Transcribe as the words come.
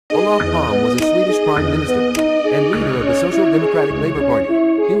Olof Palme was a Swedish prime minister and leader of the Social Democratic Labour Party.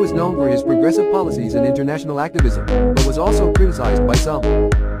 He was known for his progressive policies and international activism, but was also criticized by some.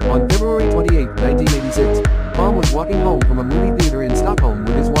 On February 28, 1986, Palme was walking home from a movie theater in Stockholm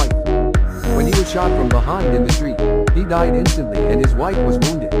with his wife. When he was shot from behind in the street, he died instantly and his wife was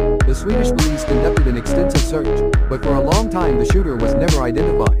wounded. The Swedish police conducted an extensive search, but for a long time the shooter was never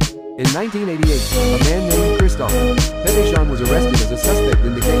identified. In 1988, a man named Christoph Pettersson was arrested as a suspect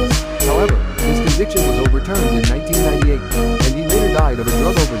in the case. However, his conviction was overturned in 1998, and he later died of a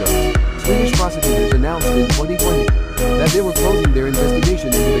drug overdose. Swedish prosecutors announced in 2020 that they were closing their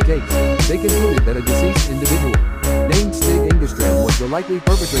investigation into the case. They concluded that a deceased individual, named Stig Engström, was the likely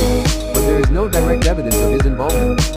perpetrator, but there is no direct evidence of his involvement.